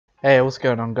Hey, what's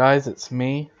going on, guys? It's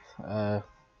me.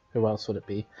 Who else would it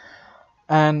be?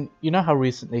 And you know how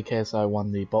recently KSI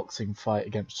won the boxing fight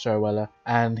against Showella,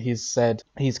 and he's said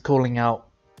he's calling out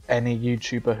any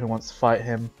YouTuber who wants to fight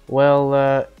him.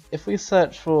 Well, if we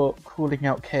search for calling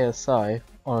out KSI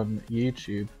on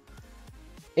YouTube,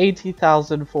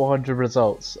 80,400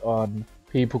 results on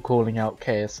people calling out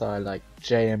KSI, like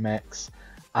JMX,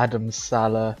 Adam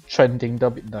Salah, Trending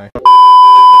W. No.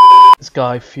 This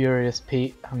guy,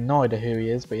 FuriousPete, I have no idea who he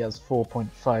is, but he has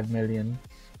 4.5 million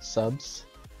subs.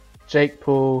 Jake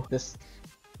Paul, this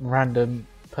random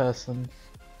person.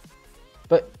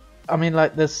 But, I mean,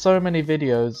 like, there's so many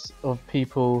videos of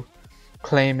people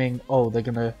claiming, oh, they're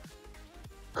gonna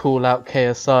call out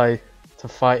KSI to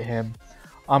fight him.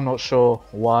 I'm not sure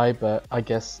why, but I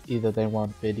guess either they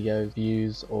want video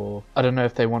views, or I don't know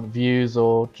if they want views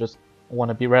or just want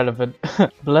to be relevant.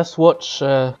 But let's watch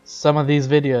some of these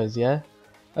videos, yeah?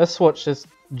 Let's watch this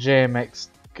JMX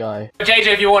guy. JJ,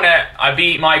 if you want it, I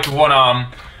beat Mike with one arm.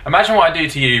 Imagine what I do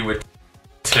to you with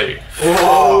two.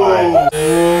 Oh.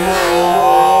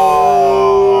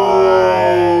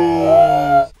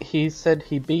 He said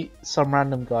he beat some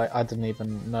random guy. I didn't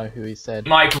even know who he said.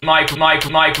 Mike.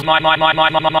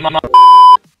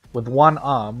 With one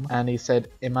arm, and he said,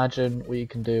 imagine what you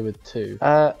can do with two.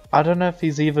 I don't know if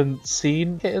he's even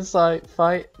seen KSI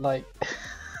fight, like,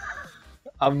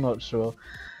 I'm not sure.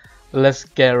 Let's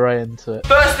get right into it.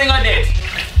 First thing I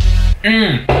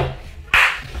did.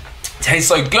 Tastes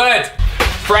so good.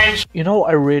 French. You know what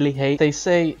I really hate? They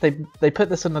say, they put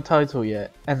this in the title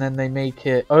yet, and then they make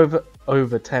it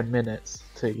over 10 minutes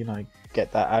to, you know, get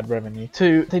that ad revenue.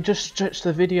 Two, they just stretch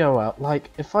the video out. Like,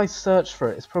 if I search for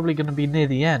it, it's probably going to be near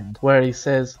the end where he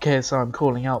says, KSI, I'm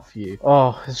calling out for you.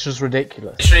 Oh, it's just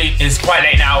ridiculous. Literally, it's quite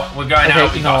late now. We're going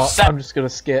out. You know what? I'm just going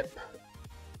to skip.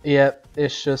 Yep,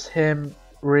 it's just him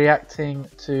reacting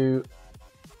to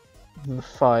the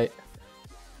fight.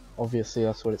 Obviously,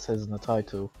 that's what it says in the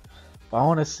title. But I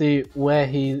want to see where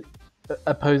he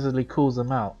supposedly calls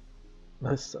him out.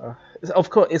 Of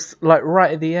course, it's like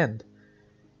right at the end.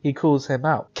 He calls him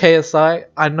out. KSI,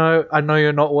 I know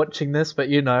you're not watching this, but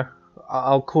you know,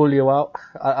 I'll call you out.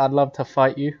 I'd love to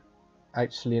fight you.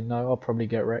 Actually, no, I'll probably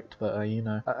get wrecked, but you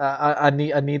know, I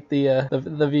need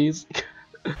the views.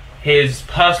 His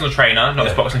personal trainer, not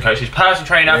his boxing coach, his personal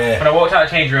trainer, when I walked out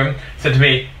of the change room, said to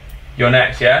me, "You're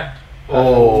next, yeah?"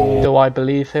 Oh. Do I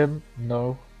believe him?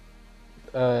 No.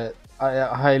 I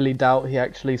highly doubt he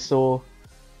actually saw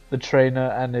the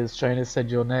trainer, and his trainer said,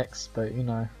 "You're next," but you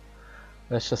know.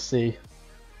 Let's just see.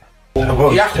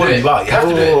 Bro, you have to do it. You have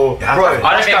to do it. Bro,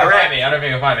 I don't think he'll fight me. I don't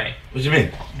think he'll fight me. What do you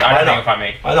mean? I don't think he'll fight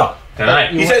me. Why not?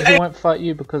 Tonight. He won't fight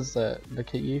you because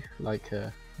look at you, like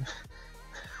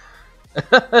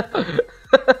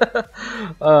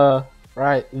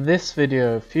right, this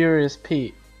video,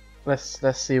 FuriousPete. Let's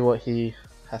see what he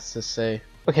has to say.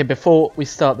 Okay, before we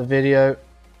start the video,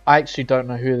 I actually don't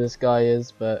know who this guy is,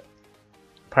 but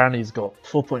apparently he's got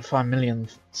 4.5 million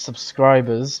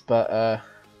subscribers, but I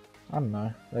don't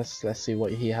know. Let's see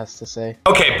what he has to say.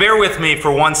 Okay, bear with me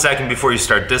for 1 second before you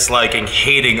start disliking,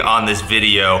 hating on this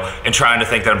video, and trying to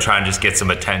think that I'm trying to just get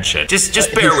some attention.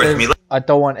 Just bear with me. I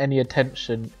don't want any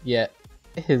attention yet.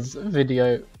 His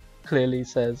video clearly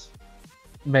says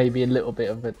maybe a little bit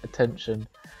of attention.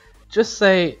 Just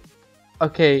say,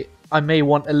 okay, I may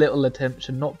want a little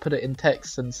attention, not put it in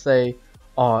text and say,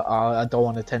 oh, I don't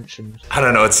want attention. I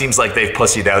don't know, it seems like they've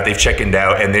pussied out, they've chickened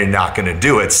out, and they're not gonna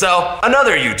do it. So,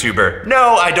 another YouTuber.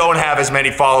 No, I don't have as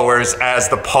many followers as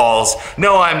the Pauls.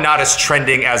 No, I'm not as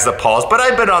trending as the Pauls, but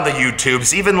I've been on the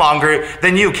YouTubes even longer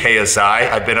than you, KSI.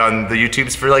 I've been on the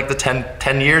YouTubes for like the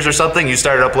 10 years or something. You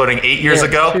started uploading 8 years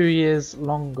ago? 2 years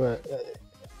longer.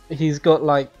 He's got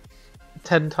like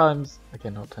 10 times, okay,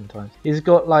 not 10 times. He's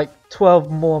got like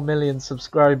 12 more million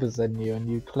subscribers than you, and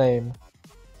you claim,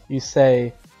 you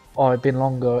say, oh, I've been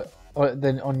longer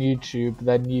than on YouTube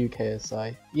than you,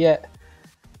 KSI. Yet,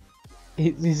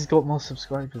 he's got more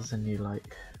subscribers than you,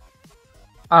 like.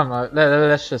 I don't know,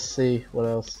 let's just see what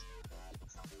else.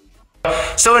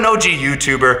 So an OG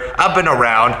YouTuber, I've been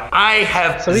around, I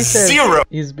have so he zero.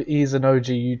 He's an OG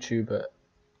YouTuber.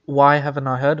 Why haven't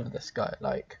I heard of this guy?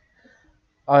 Like,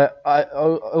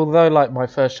 although like my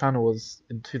first channel was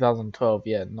in 2012,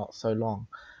 yeah, not so long,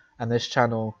 and this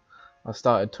channel I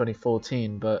started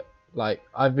 2014, but like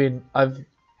I've been on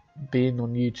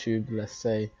YouTube, let's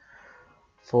say,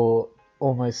 for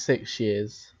almost 6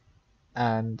 years,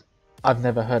 and I've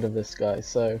never heard of this guy.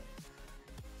 So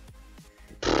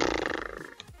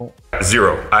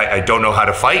Zero. I don't know how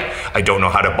to fight, I don't know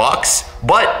how to box,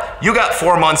 but you got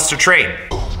 4 months to train.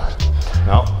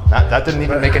 No, that didn't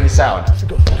even make any sound.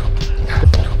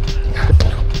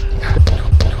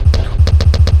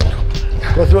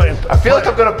 I feel like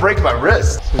I'm gonna break my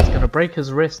wrist. So he's gonna break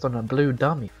his wrist on a blue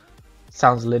dummy.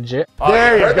 Sounds legit. Oh,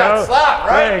 there you go. That slap,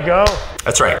 right? There you go.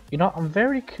 That's right. You know, I'm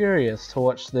very curious to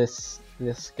watch this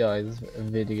guy's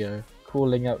video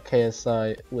calling out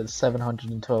KSI with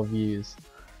 712 views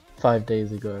 5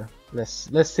 days ago. Let's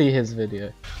see his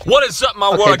video. What is up, my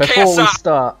Okay, world? before KSI. we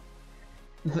start,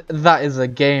 that is a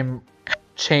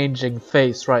game-changing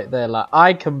face right there. Like,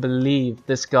 I can believe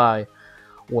this guy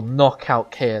will knock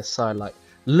out KSI. Like,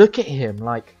 look at him.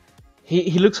 Like,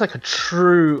 he looks like a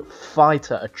true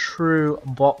fighter, a true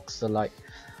boxer. Like,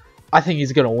 I think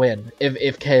he's gonna win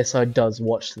if KSI does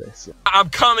watch this. I'm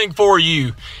coming for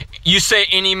you. You say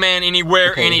any man,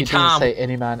 anywhere, Okay, anytime. He didn't say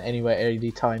any man, anywhere,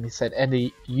 anytime. He said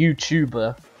any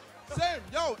YouTuber. Same,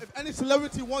 yo. If any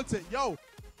celebrity wants it, yo.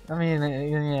 I mean,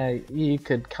 yeah, you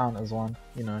could count as one,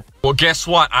 you know. Well, guess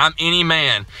what? I'm any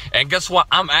man, and guess what?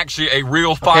 I'm actually a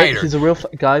real Okay, fighter. he's a real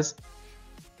guys.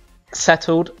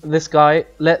 Settled. This guy.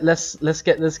 Let's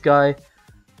get this guy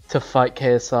to fight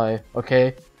KSI.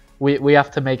 Okay, we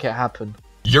have to make it happen.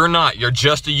 You're not. You're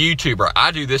just a YouTuber.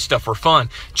 I do this stuff for fun,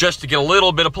 just to get a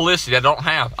little bit of publicity I don't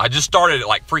have. I just started it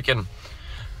like freaking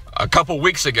a couple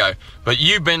weeks ago, but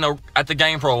you've been at the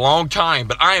game for a long time.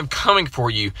 But I am coming for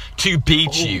you to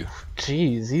beat you.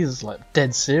 Jeez, he's like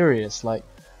dead serious. Like,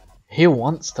 he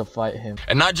wants to fight him.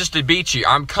 And not just to beat you,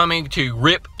 I'm coming to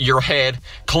rip your head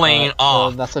clean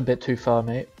off. That's a bit too far,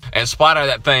 mate. And splatter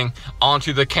that thing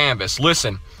onto the canvas.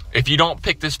 Listen, if you don't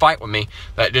pick this fight with me,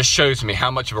 that just shows me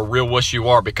how much of a real wuss you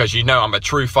are, because you know I'm a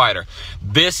true fighter.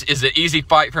 This is an easy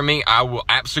fight for me. I will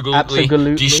absolutely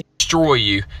destroy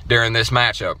you during this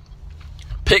matchup.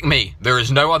 Pick me. There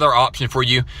is no other option for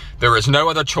you. There is no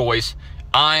other choice.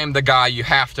 I am the guy you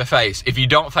have to face. If you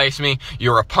don't face me,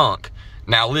 you're a punk.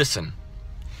 Now listen,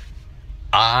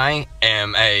 I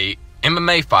am a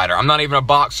MMA fighter. I'm not even a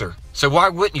boxer. So why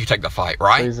wouldn't you take the fight,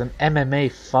 right? So he's an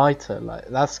MMA fighter. Like,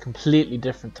 that's completely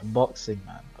different to boxing,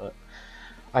 man. But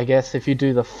I guess if you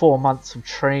do the 4 months of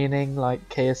training like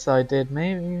KSI did,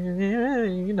 maybe,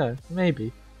 you know,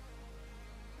 maybe.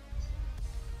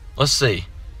 Let's see.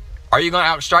 Are you going to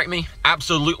outstrike me?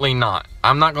 Absolutely not.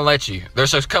 I'm not going to let you.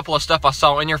 There's a couple of stuff I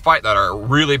saw in your fight that are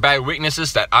really bad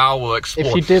weaknesses that I will explore.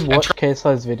 If you did watch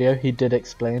KSI's video, he did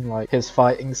explain, like, his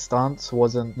fighting stance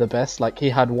wasn't the best. Like, he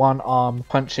had one arm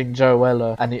punching Joe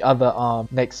Weller and the other arm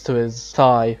next to his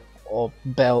thigh or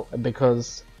belt,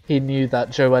 because he knew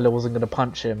that Joe Weller wasn't going to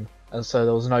punch him, and so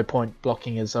there was no point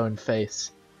blocking his own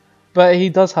face. But he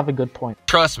does have a good point.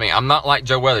 Trust me, I'm not like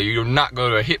Joe Weller. You're not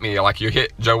going to hit me like you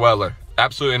hit Joe Weller.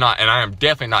 Absolutely not, and I am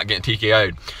definitely not getting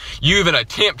TKO'd. You even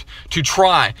attempt to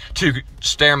try to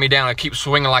stare me down and keep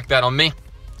swinging like that on me,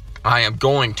 I am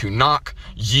going to knock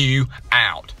you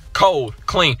out. Cold,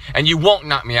 clean, and you won't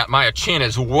knock me out. My chin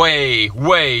is way,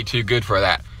 way too good for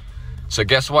that. So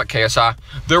guess what, KSI?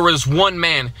 There is one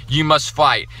man you must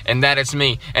fight, and that is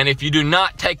me. And if you do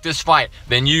not take this fight,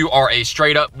 then you are a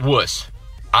straight up wuss.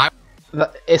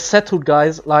 It's settled,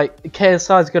 guys. Like,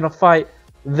 KSI is going to fight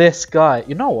this guy.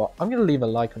 You know what? I'm gonna leave a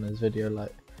like on this video.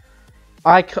 Like,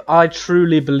 I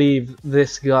truly believe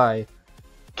this guy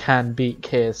can beat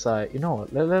KSI. You know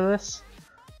what? Let's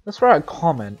write a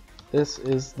comment. This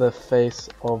is the face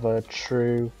of a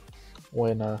true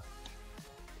winner.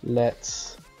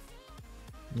 Let's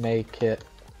make it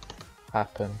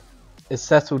happen. It's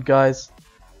settled, guys.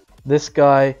 This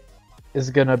guy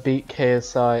is gonna beat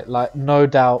KSI. Like, no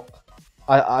doubt.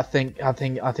 I think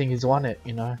he's won it.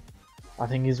 You know. I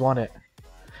think he's won it.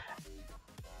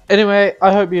 Anyway,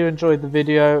 I hope you enjoyed the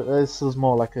video. This was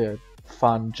more like a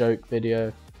fun joke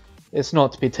video. It's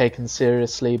not to be taken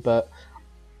seriously, but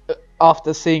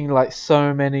after seeing like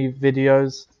so many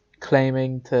videos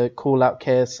claiming to call out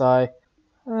KSI,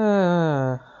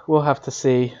 we'll have to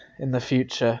see in the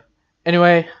future.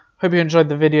 Anyway, hope you enjoyed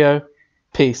the video.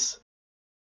 Peace.